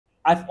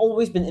I've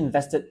always been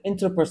invested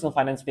into the personal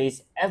finance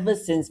space ever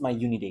since my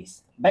uni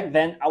days. Back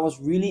then, I was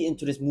really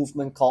into this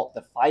movement called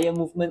the FIRE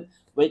movement,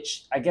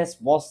 which I guess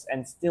was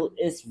and still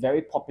is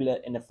very popular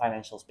in the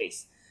financial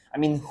space. I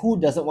mean, who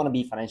doesn't want to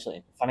be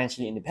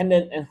financially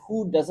independent and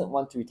who doesn't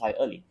want to retire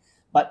early?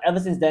 But ever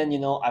since then,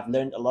 I've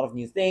learned a lot of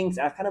new things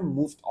and I've kind of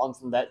moved on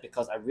from that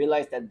because I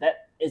realized that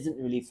that isn't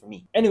really for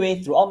me.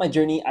 Anyway, throughout my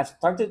journey, I've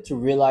started to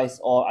realize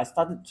or I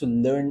started to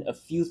learn a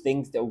few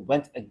things that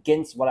went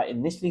against what I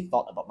initially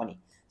thought about money.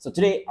 So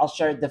today I'll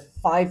share the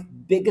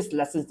 5 biggest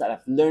lessons that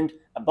I've learned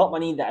about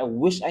money that I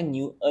wish I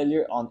knew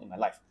earlier on in my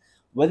life.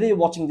 Whether you're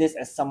watching this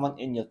as someone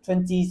in your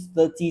 20s,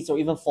 30s, or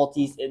even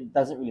 40s, it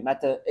doesn't really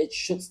matter. It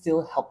should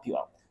still help you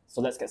out.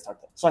 So let's get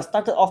started. So I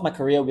started off my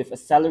career with a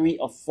salary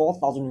of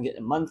 4,000 ringgit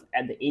a month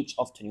at the age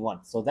of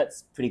 21. So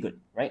that's pretty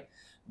good, right?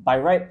 By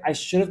right, I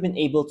should have been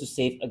able to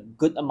save a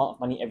good amount of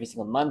money every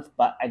single month,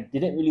 but I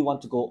didn't really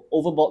want to go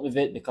overboard with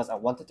it because I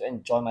wanted to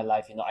enjoy my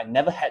life. I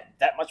never had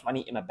that much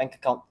money in my bank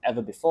account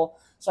ever before,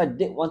 so I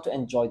did want to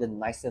enjoy the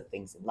nicer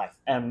things in life.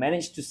 And I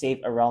managed to save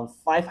around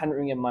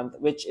 500 ringgit a month,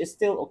 which is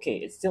still okay.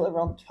 It's still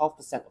around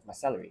 12% of my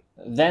salary.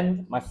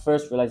 Then my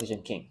first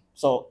realization came.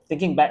 So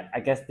thinking back, I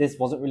guess this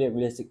wasn't really a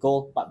realistic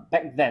goal, but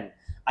back then,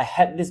 I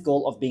had this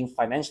goal of being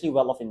financially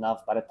well off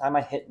enough by the time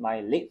I hit my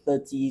late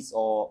 30s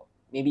or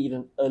maybe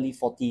even early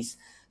 40s,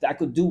 that I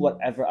could do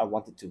whatever I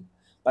wanted to.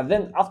 But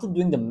then after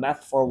doing the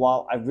math for a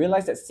while, I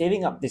realized that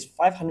saving up this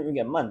 500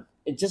 ringgit a month,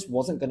 it just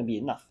wasn't going to be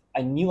enough.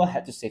 I knew I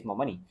had to save more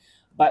money,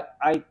 but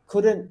I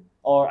couldn't,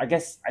 or I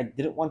guess I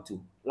didn't want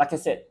to. Like I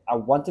said, I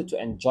wanted to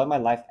enjoy my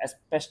life,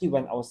 especially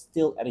when I was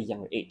still at a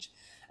younger age.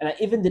 And I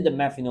even did the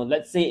math,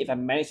 let's say if I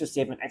managed to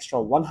save an extra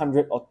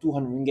 100 or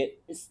 200 ringgit,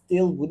 it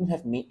still wouldn't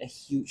have made a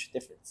huge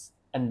difference.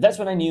 And that's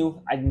when I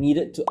knew I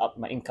needed to up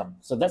my income.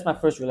 So that's my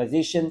first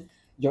realization.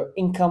 Your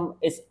income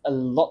is a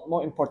lot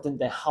more important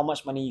than how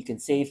much money you can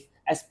save,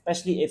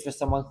 especially if you're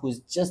someone who's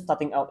just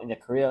starting out in their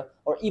career,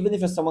 or even if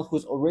you're someone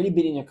who's already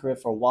been in your career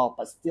for a while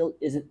but still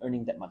isn't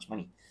earning that much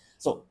money.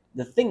 So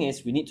the thing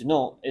is, we need to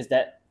know is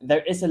that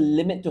there is a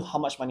limit to how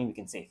much money we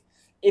can save.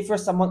 If you're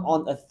someone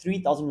on a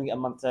 3,000 ringgit a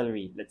month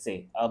salary, let's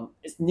say,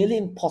 it's nearly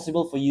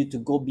impossible for you to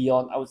go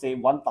beyond, I would say,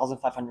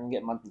 1,500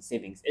 ringgit a month in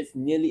savings. It's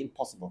nearly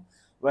impossible.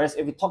 Whereas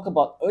if we talk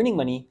about earning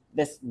money,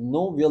 there's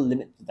no real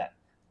limit to that.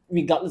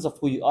 Regardless of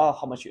who you are,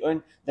 how much you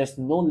earn, there's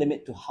no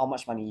limit to how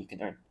much money you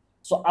can earn.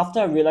 So after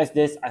I realized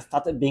this, I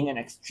started being an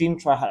extreme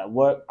tryhard at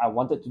work. I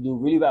wanted to do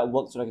really well at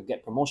work so I could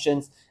get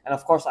promotions. And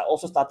of course, I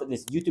also started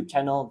this YouTube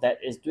channel that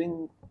is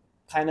doing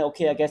kind of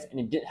okay, I guess, and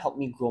it did help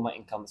me grow my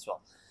income as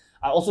well.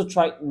 I also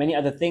tried many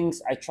other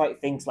things. I tried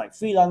things like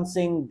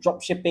freelancing,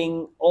 drop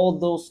shipping, all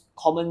those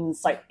common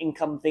side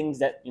income things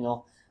that,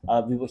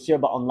 we will hear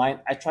about online.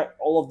 I tried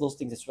all of those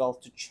things as well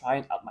to try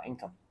and up my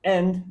income.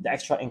 And the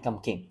extra income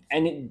came,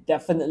 and it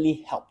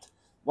definitely helped.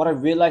 What I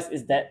realized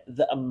is that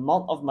the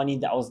amount of money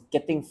that I was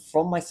getting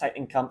from my side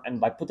income and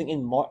by putting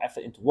in more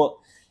effort into work,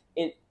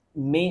 it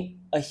made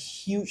a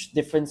huge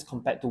difference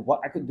compared to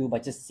what I could do by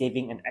just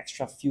saving an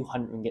extra few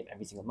hundred ringgit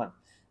every single month.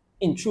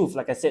 In truth,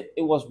 like I said,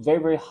 it was very,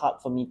 very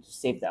hard for me to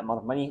save that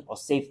amount of money or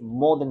save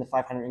more than the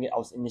 500 ringgit I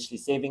was initially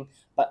saving.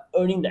 But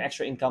earning the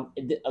extra income,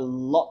 it did a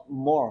lot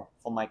more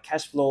for my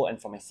cash flow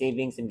and for my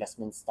savings,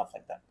 investments, stuff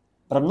like that.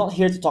 But I'm not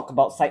here to talk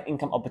about side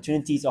income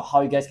opportunities or how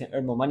you guys can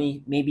earn more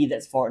money. Maybe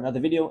that's for another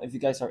video if you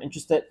guys are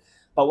interested.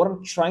 But what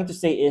I'm trying to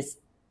say is,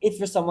 if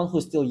you're someone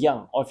who's still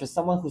young or if you're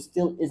someone who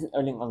still isn't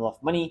earning a lot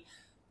of money,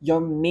 your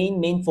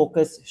main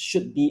focus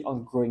should be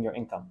on growing your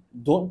income.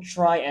 Don't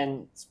try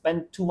and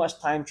spend too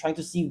much time trying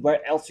to see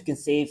where else you can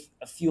save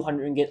a few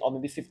hundred ringgit or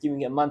maybe 50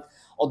 ringgit a month,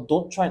 or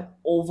don't try and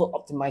over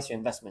optimize your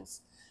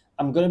investments.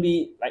 I'm gonna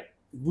be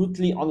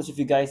brutally honest with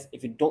you guys.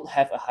 If you don't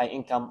have a high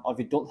income or if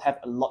you don't have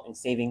a lot in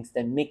savings,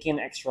 then making an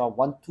extra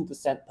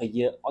 1-2% per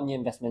year on your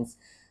investments,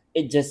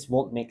 it just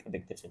won't make a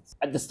big difference.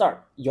 At the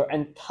start, your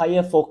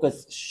entire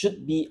focus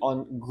should be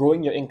on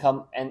growing your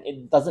income, and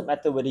it doesn't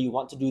matter whether you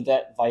want to do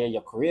that via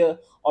your career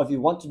or if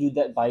you want to do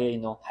that via,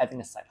 having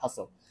a side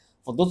hustle.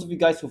 For those of you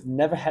guys who've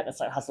never had a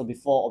side hustle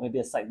before or maybe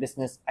a side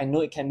business, I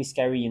know it can be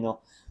scary,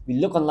 We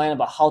look online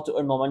about how to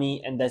earn more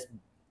money and there's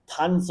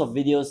tons of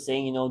videos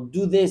saying,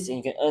 do this and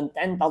you can earn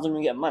 10,000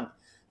 ringgit a month.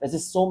 There's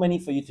just so many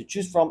for you to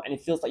choose from and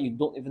it feels like you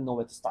don't even know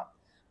where to start.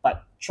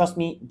 But trust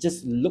me,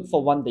 just look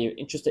for one that you're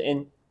interested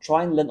in.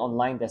 Try and learn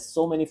online. There's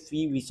so many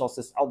free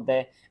resources out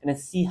there, and then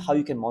see how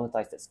you can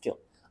monetize that skill.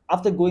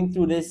 After going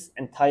through this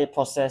entire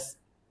process,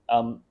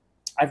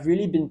 I've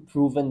really been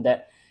proven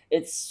that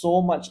it's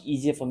so much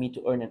easier for me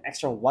to earn an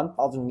extra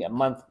 1,000 ringgit a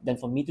month than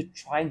for me to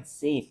try and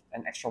save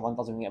an extra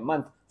 1,000 ringgit a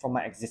month from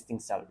my existing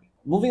salary.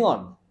 Moving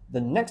on,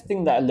 the next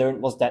thing that I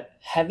learned was that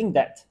having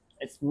debt,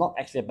 it's not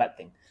actually a bad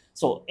thing.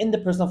 So in the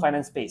personal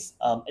finance space,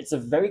 it's a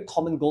very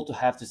common goal to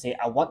have to say,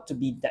 I want to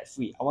be debt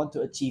free. I want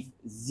to achieve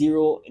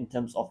zero in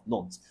terms of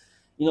loans.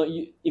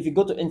 If you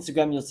go to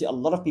Instagram, you'll see a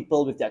lot of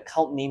people with their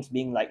account names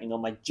being like,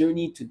 my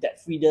journey to debt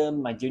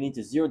freedom, my journey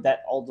to zero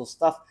debt, all those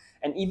stuff.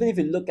 And even if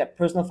you look at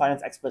personal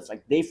finance experts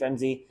like Dave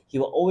Ramsey, he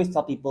will always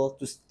tell people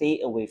to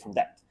stay away from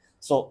debt.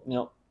 So,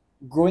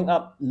 growing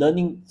up,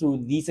 learning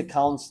through these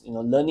accounts,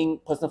 learning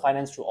personal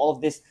finance through all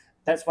of this,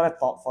 that's what I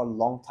thought for a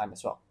long time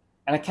as well.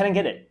 And I kind of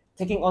get it.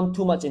 Taking on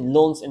too much in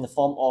loans in the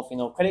form of,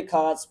 credit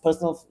cards,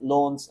 personal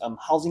loans,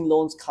 housing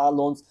loans, car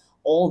loans,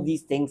 all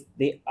these things,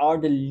 they are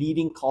the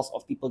leading cause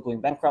of people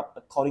going bankrupt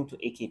according to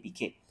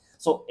AKPK.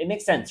 So it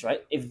makes sense,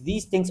 right? If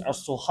these things are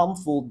so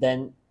harmful,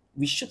 then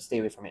we should stay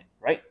away from it,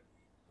 right?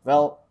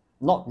 Well,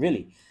 not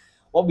really.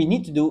 What we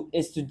need to do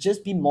is to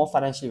just be more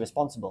financially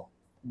responsible.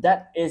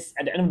 That is,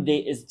 at the end of the day,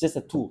 is just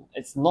a tool.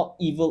 It's not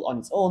evil on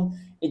its own.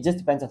 It just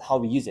depends on how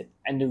we use it.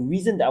 And the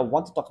reason that I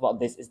want to talk about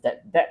this is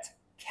that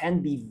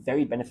can be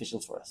very beneficial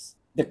for us.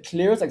 The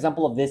clearest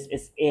example of this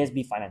is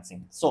ASB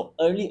financing. So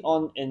early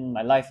on in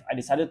my life, I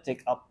decided to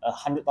take up a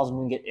 100,000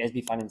 ringgit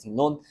ASB financing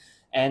loan,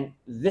 and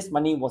this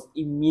money was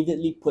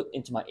immediately put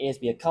into my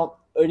ASB account,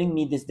 earning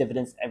me these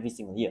dividends every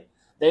single year.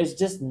 There's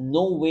just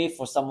no way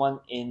for someone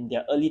in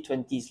their early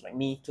 20s like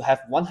me to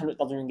have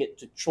 100,000 ringgit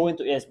to throw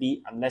into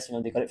ASB unless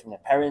they got it from their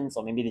parents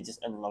or maybe they just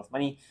earn a lot of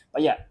money.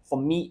 But yeah,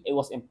 for me, it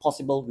was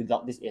impossible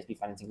without this ASB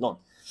financing loan.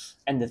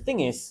 And the thing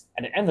is,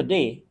 at the end of the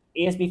day,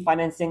 ASB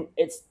financing,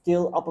 it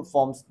still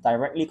outperforms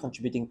directly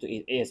contributing to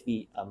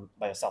ASB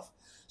by yourself.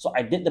 So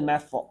I did the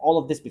math for all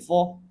of this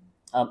before.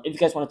 If you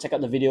guys want to check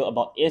out the video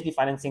about ASB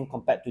financing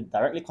compared to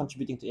directly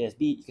contributing to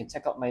ASB, you can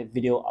check out my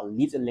video. I'll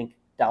leave the link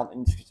down in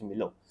the description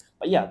below.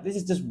 But yeah, this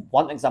is just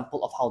one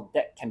example of how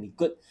debt can be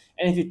good.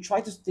 And if you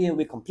try to stay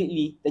away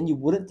completely, then you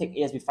wouldn't take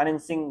ASB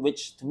financing,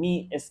 which to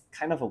me is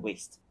kind of a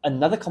waste.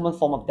 Another common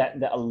form of debt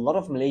that a lot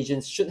of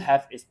Malaysians should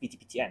have is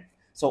PTPTN.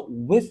 So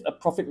with a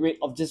profit rate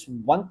of just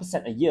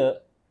 1% a year,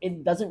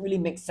 it doesn't really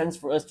make sense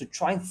for us to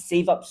try and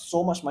save up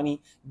so much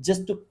money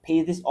just to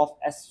pay this off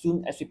as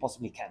soon as we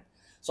possibly can.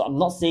 So I'm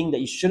not saying that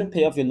you shouldn't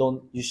pay off your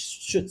loan. You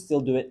should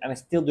still do it, and I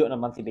still do it on a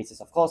monthly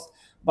basis, of course.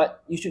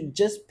 But you should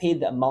just pay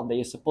the amount that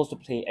you're supposed to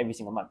pay every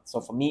single month.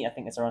 So for me, I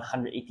think it's around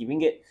 180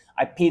 ringgit.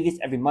 I pay this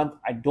every month.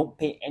 I don't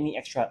pay any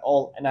extra at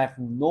all, and I have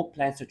no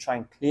plans to try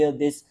and clear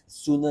this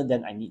sooner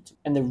than I need to.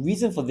 And the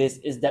reason for this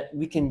is that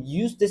we can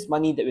use this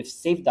money that we've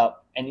saved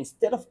up, and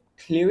instead of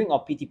clearing our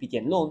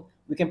PTPTN loan,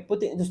 we can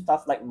put it into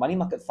stuff like money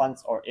market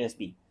funds or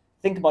ASB.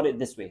 Think about it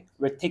this way.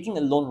 We're taking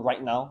a loan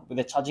right now where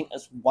they're charging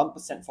us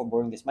 1% for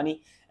borrowing this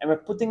money, and we're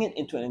putting it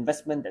into an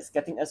investment that's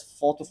getting us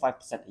 4 to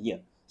 5% a year.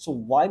 So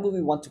why would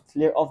we want to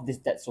clear off this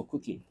debt so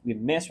quickly? We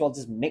may as well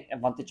just make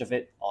advantage of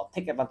it or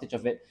take advantage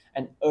of it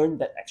and earn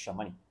that extra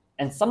money.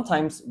 And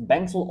sometimes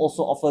banks will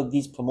also offer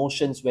these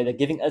promotions where they're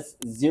giving us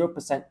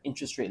 0%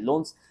 interest rate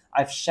loans.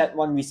 I've shared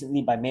one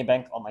recently by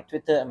Maybank on my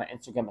Twitter and my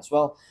Instagram as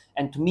well.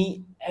 And to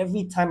me,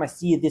 every time I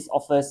see these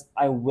offers,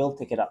 I will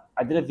take it up.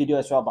 I did a video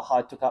as well about how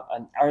I took up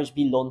an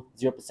RHB loan,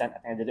 0%. I think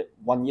I did it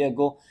 1 year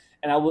ago.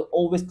 And I will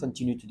always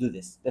continue to do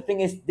this. The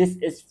thing is, this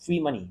is free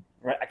money,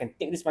 right? I can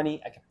take this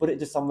money, I can put it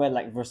into somewhere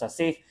like Versa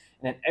Safe,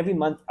 and then every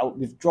month I will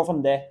withdraw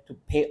from there to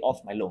pay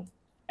off my loan.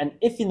 And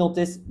if you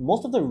notice,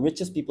 most of the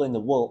richest people in the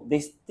world, they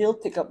still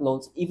take up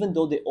loans even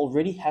though they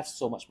already have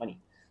so much money.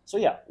 So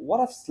yeah,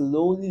 what I've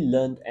slowly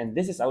learned, and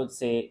this is, I would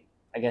say,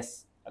 I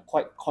guess, a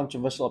quite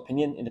controversial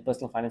opinion in the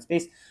personal finance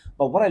space,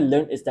 but what I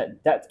learned is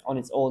that debt on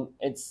its own,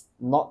 it's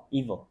not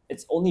evil.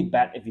 It's only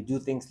bad if we do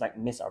things like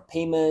miss our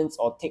payments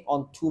or take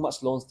on too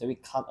much loans that we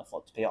can't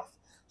afford to pay off.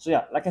 So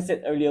yeah, like I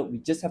said earlier, we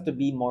just have to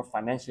be more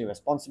financially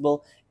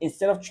responsible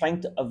instead of trying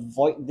to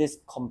avoid this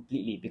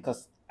completely,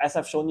 because as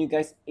I've shown you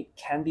guys, it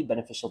can be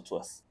beneficial to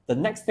us. The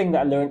next thing that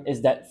I learned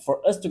is that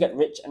for us to get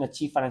rich and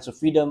achieve financial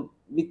freedom,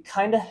 we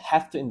kind of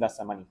have to invest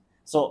our money.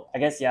 So I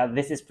guess, yeah,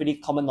 this is pretty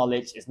common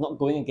knowledge. It's not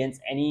going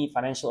against any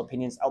financial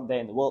opinions out there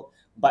in the world.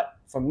 But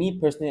for me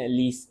personally, at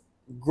least,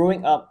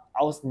 growing up,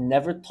 I was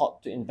never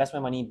taught to invest my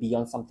money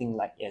beyond something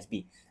like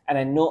ASB. And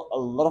I know a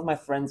lot of my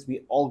friends,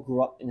 we all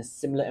grew up in a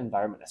similar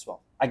environment as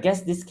well. I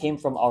guess this came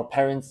from our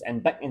parents,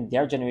 and back in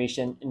their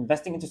generation,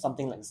 investing into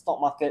something like the stock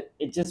market,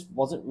 it just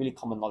wasn't really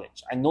common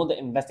knowledge. I know that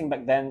investing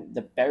back then,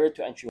 the barrier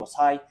to entry was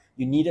high.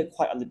 You needed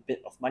quite a little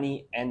bit of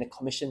money, and the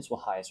commissions were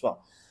high as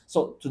well.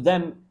 So to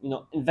them,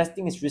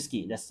 investing is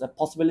risky. There's a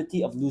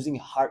possibility of losing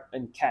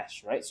hard-earned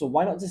cash, right? So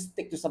why not just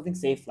stick to something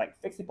safe like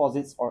fixed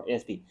deposits or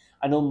ASB?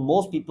 I know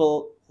most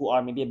people who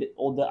are maybe a bit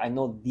older, I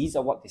know these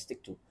are what they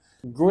stick to.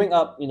 Growing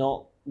up,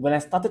 when I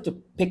started to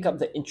pick up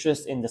the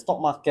interest in the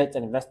stock market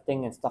and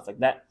investing and stuff like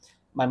that,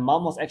 my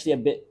mom was actually a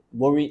bit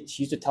worried.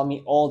 She used to tell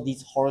me all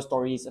these horror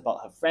stories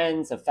about her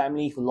friends, her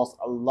family who lost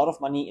a lot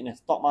of money in the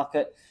stock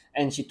market.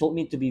 And she told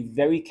me to be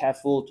very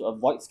careful to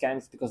avoid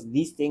scams because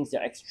these things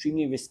are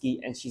extremely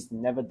risky and she's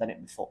never done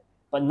it before.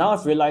 But now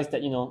I've realized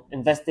that,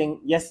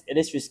 investing, yes, it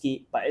is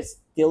risky, but it's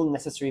still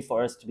necessary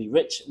for us to be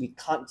rich. We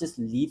can't just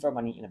leave our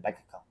money in a bank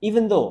account.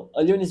 Even though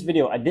earlier in this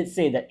video, I did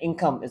say that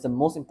income is the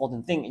most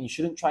important thing and you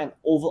shouldn't try and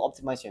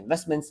over-optimize your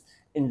investments,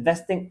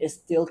 investing is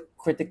still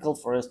critical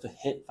for us to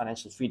hit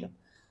financial freedom.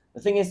 The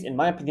thing is, in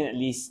my opinion at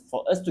least,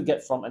 for us to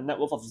get from a net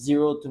worth of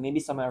 0 to maybe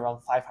somewhere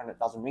around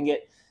 500,000 ringgit,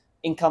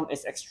 income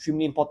is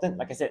extremely important.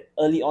 Like I said,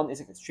 early on is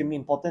extremely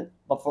important.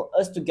 But for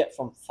us to get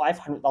from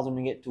 500,000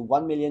 ringgit to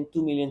 1 million,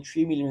 2 million,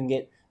 3 million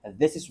ringgit,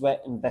 this is where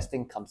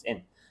investing comes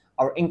in.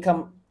 Our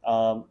income,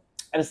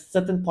 at a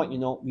certain point,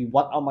 we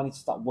want our money to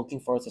start working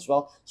for us as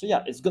well. So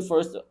yeah, it's good for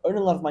us to earn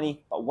a lot of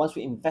money, but once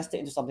we invest it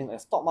into something like a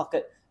stock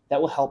market, that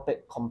will help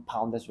it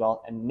compound as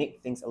well and make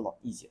things a lot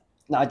easier.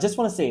 Now, I just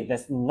want to say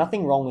there's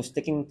nothing wrong with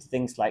sticking to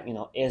things like,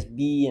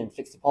 ASB and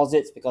fixed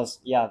deposits because,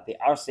 yeah, they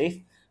are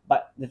safe.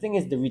 But the thing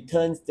is, the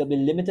returns, they'll be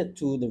limited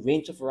to the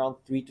range of around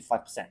 3 to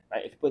 5%,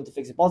 right? If you put into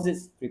fixed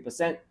deposits,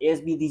 3%,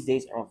 ASB these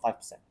days around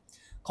 5%.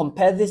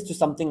 Compare this to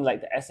something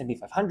like the S&P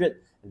 500.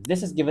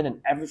 This has given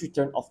an average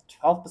return of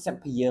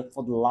 12% per year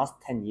for the last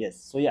 10 years.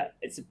 So yeah,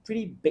 it's a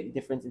pretty big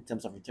difference in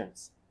terms of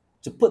returns.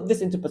 To put this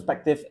into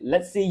perspective,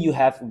 let's say you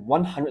have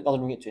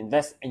 100,000 ringgit to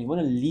invest and you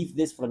want to leave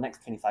this for the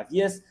next 25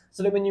 years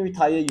so that when you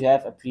retire, you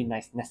have a pretty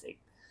nice nest egg.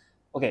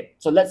 Okay,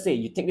 so let's say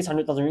you take this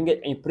 100,000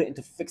 ringgit and you put it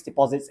into fixed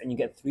deposits and you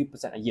get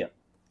 3% a year.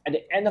 At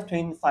the end of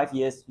 25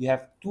 years, you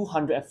have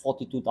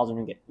 242,000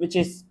 ringgit, which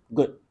is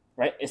good,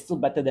 right? It's still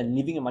better than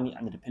leaving your money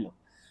under the pillow.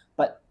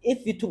 But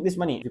if you took this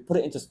money, you put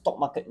it into stock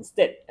market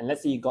instead, and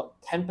let's say you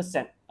got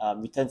 10%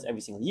 returns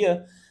every single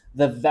year,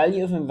 the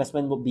value of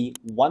investment would be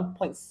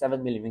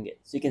 1.7 million ringgit.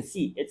 So you can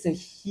see it's a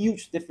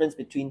huge difference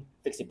between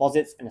fixed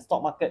deposits and the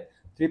stock market.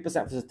 3%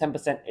 versus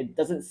 10%, it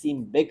doesn't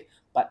seem big,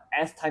 but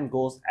as time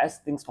goes, as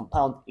things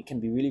compound, it can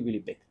be really, really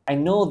big. I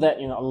know that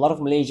a lot of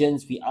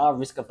Malaysians, we are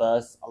risk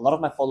averse. A lot of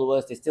my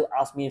followers, they still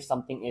ask me if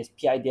something is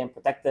PIDM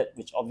protected,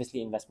 which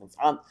obviously investments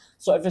aren't.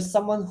 So if you're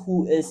someone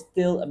who is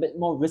still a bit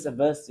more risk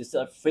averse, you're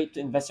still afraid to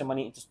invest your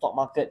money into stock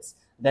markets,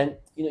 then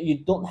you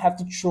don't have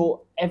to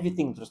throw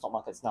everything into the stock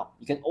markets now.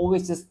 You can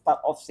always just start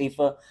off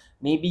safer.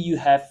 Maybe you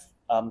have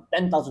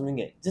 10,000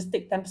 ringgit. Just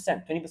take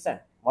 10%, 20%.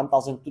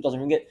 1,000, 2,000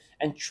 ringgit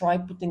and try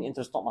putting it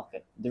into the stock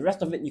market. The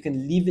rest of it, you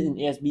can leave it in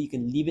ASB, you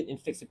can leave it in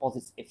fixed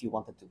deposits if you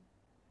wanted to.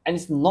 And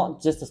it's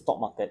not just the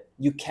stock market.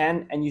 You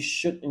can and you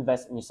should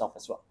invest in yourself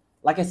as well.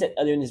 Like I said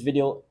earlier in this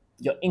video,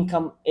 your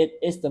income, it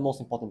is the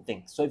most important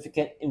thing. So if you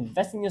can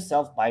invest in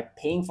yourself by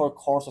paying for a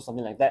course or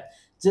something like that,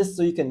 just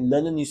so you can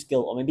learn a new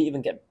skill or maybe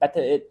even get better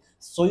at it,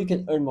 so you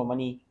can earn more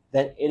money,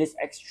 then it is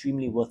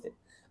extremely worth it.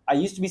 I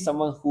used to be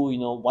someone who,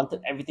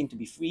 wanted everything to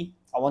be free.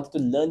 I wanted to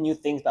learn new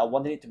things, but I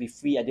wanted it to be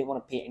free. I didn't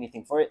want to pay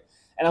anything for it.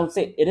 And I would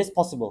say it is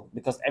possible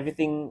because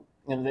everything,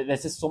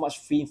 there's just so much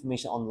free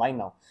information online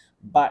now.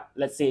 But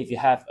let's say if you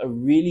have a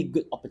really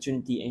good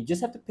opportunity and you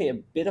just have to pay a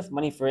bit of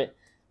money for it,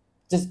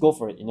 just go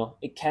for it.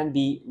 It can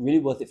be really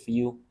worth it for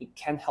you. It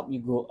can help you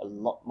grow a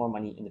lot more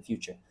money in the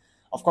future.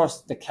 Of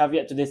course, the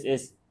caveat to this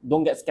is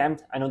don't get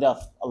scammed. I know there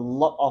are a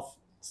lot of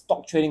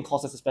stock trading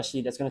courses,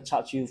 especially, that's going to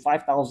charge you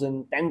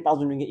 5,000,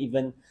 10,000 ringgit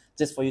even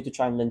just for you to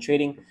try and learn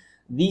trading.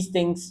 These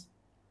things,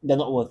 they're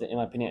not worth it, in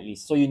my opinion at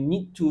least. So you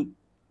need to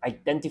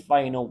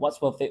identify,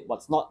 what's worth it,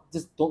 what's not.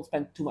 Just don't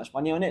spend too much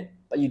money on it,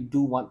 but you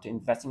do want to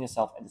invest in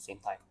yourself at the same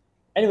time.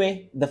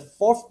 Anyway, the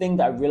fourth thing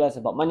that I realized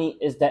about money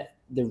is that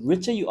the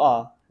richer you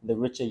are, the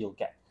richer you'll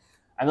get.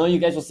 I know you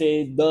guys will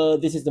say,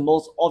 this is the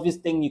most obvious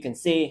thing you can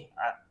say.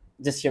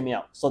 Just hear me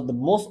out. So the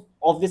most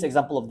obvious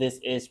example of this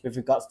is with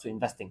regards to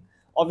investing.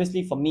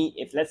 Obviously, for me,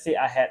 if let's say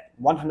I had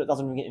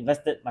 100,000 ringgit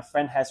invested, my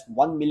friend has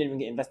 1 million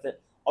ringgit invested,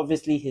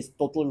 obviously his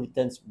total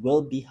returns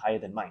will be higher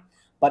than mine.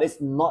 But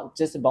it's not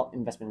just about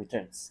investment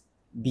returns.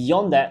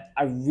 Beyond that,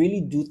 I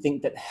really do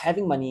think that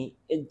having money,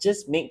 it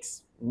just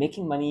makes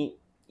making money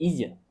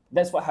easier.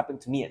 That's what happened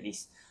to me at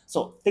least.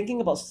 So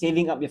thinking about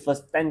saving up your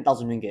first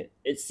 10,000 ringgit,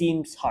 it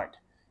seems hard.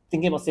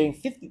 Thinking about saving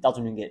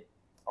 50,000 ringgit,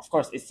 of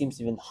course, it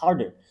seems even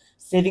harder.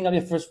 Saving up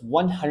your first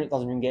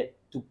 100,000 ringgit,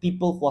 to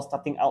people who are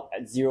starting out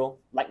at zero,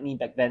 like me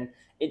back then,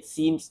 it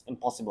seems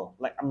impossible.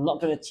 Like, I'm not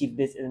going to achieve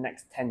this in the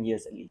next 10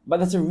 years at least. But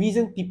there's a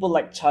reason people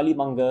like Charlie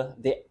Munger,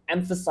 they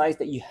emphasize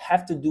that you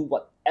have to do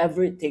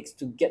whatever it takes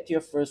to get to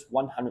your first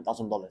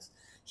 $100,000.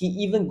 He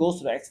even goes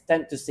to the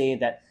extent to say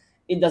that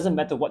it doesn't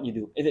matter what you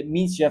do. If it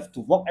means you have to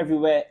walk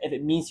everywhere, if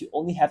it means you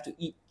only have to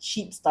eat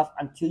cheap stuff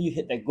until you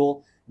hit that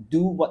goal,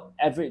 do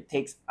whatever it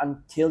takes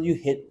until you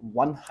hit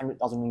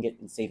 100,000 ringgit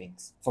in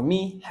savings. For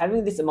me,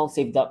 having this amount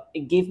saved up,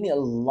 it gave me a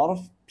lot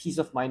of peace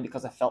of mind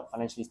because I felt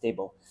financially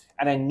stable.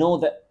 And I know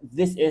that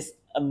this is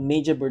a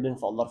major burden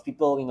for a lot of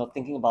people,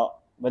 thinking about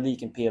whether you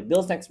can pay your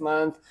bills next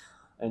month,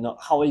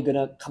 how are you going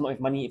to come up with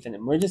money if an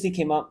emergency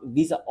came up.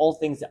 These are all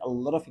things that a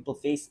lot of people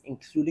face,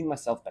 including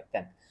myself back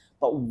then.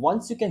 But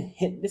once you can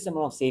hit this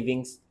amount of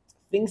savings,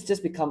 things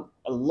just become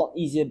a lot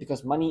easier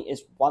because money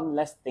is one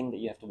less thing that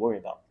you have to worry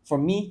about. For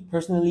me,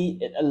 personally,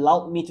 it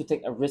allowed me to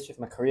take a risk with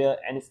my career,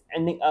 and it's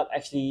ending up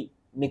actually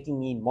making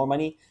me more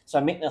money. So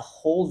I made a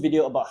whole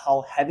video about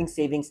how having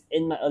savings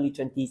in my early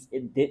 20s,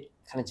 it did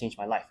kind of change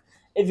my life.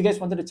 If you guys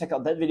wanted to check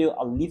out that video,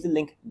 I'll leave the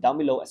link down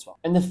below as well.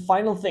 And the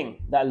final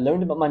thing that I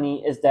learned about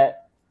money is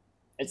that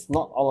it's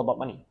not all about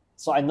money.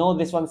 So I know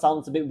this one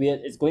sounds a bit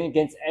weird. It's going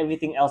against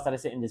everything else that I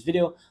said in this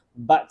video,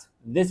 but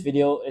this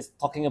video is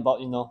talking about,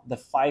 the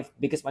 5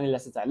 biggest money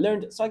lessons I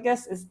learned. So I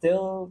guess it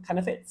still kind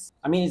of fits.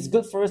 I mean, it's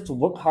good for us to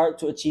work hard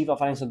to achieve our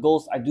financial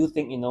goals. I do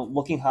think,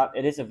 working hard,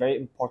 it is a very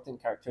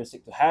important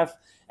characteristic to have.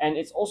 And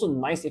it's also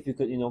nice if you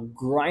could,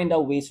 grind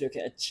our way so you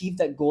can achieve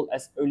that goal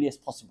as early as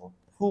possible.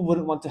 Who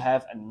wouldn't want to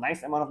have a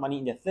nice amount of money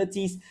in their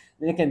 30s?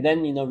 Then they can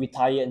then,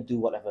 retire and do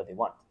whatever they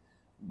want.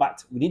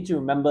 But we need to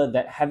remember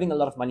that having a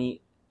lot of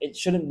money, it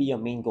shouldn't be your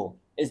main goal.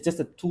 It's just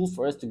a tool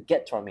for us to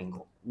get to our main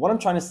goal. What I'm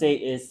trying to say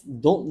is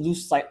don't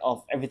lose sight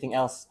of everything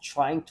else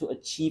trying to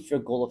achieve your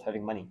goal of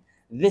having money.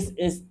 This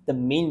is the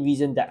main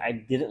reason that I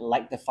didn't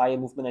like the FIRE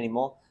movement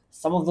anymore.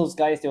 Some of those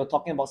guys, they were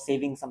talking about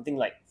saving something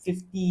like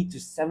 50 to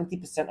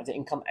 70% of their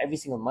income every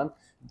single month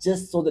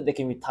just so that they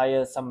can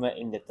retire somewhere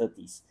in their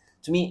 30s.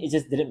 To me, it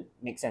just didn't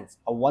make sense.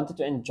 I wanted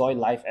to enjoy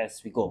life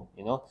as we go,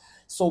 you know?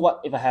 So what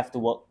if I have to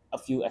work a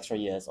few extra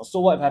years? Or so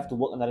what if I have to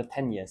work another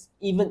 10 years?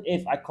 Even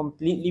if I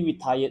completely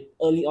retired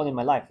early on in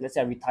my life, let's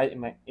say I retired in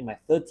my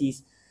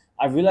 30s,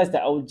 I realized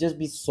that I would just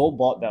be so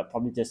bored that I'll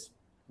probably just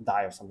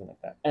die or something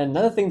like that. And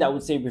another thing that I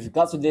would say with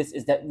regards to this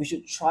is that we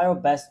should try our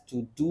best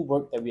to do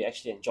work that we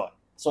actually enjoy.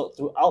 So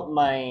throughout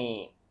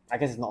my, I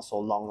guess it's not so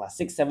long,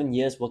 6-7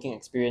 years working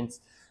experience,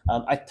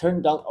 I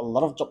turned down a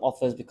lot of job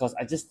offers because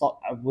I just thought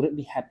I wouldn't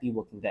be happy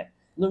working there.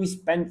 We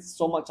spend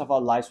so much of our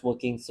lives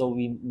working, so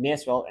we may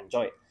as well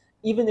enjoy it.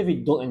 Even if we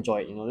don't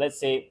enjoy it, let's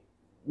say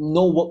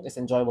no work is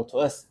enjoyable to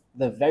us,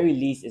 the very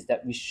least is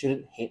that we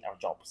shouldn't hate our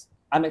jobs.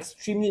 I'm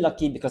extremely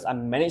lucky because I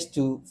managed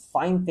to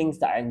find things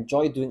that I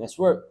enjoy doing as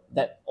work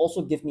that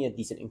also give me a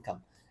decent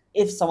income.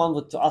 If someone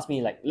were to ask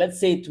me, like, let's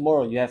say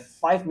tomorrow you have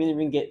 5 million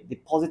ringgit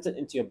deposited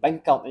into your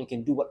bank account and you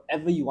can do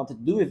whatever you want to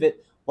do with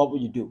it, what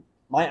would you do?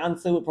 My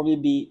answer would probably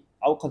be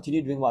I will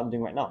continue doing what I'm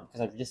doing right now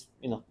because I just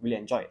really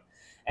enjoy it.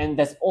 And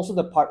there's also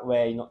the part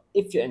where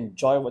if you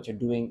enjoy what you're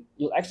doing,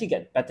 you'll actually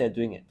get better at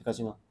doing it because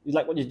you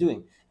like what you're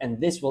doing, and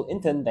this will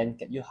in turn then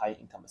get you higher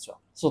income as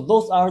well. So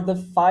those are the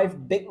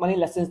 5 big money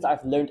lessons that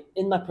I've learned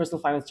in my personal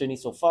finance journey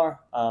so far.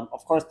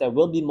 Of course, there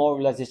will be more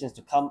realizations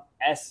to come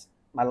as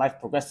my life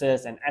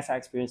progresses and as I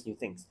experience new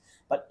things.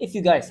 But if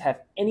you guys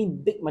have any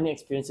big money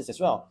experiences as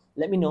well,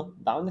 let me know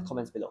down in the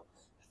comments below.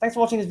 Thanks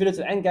for watching this video to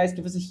the end, guys.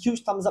 Give us a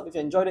huge thumbs up if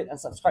you enjoyed it and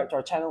subscribe to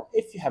our channel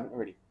if you haven't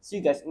already. See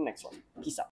you guys in the next one. Peace out.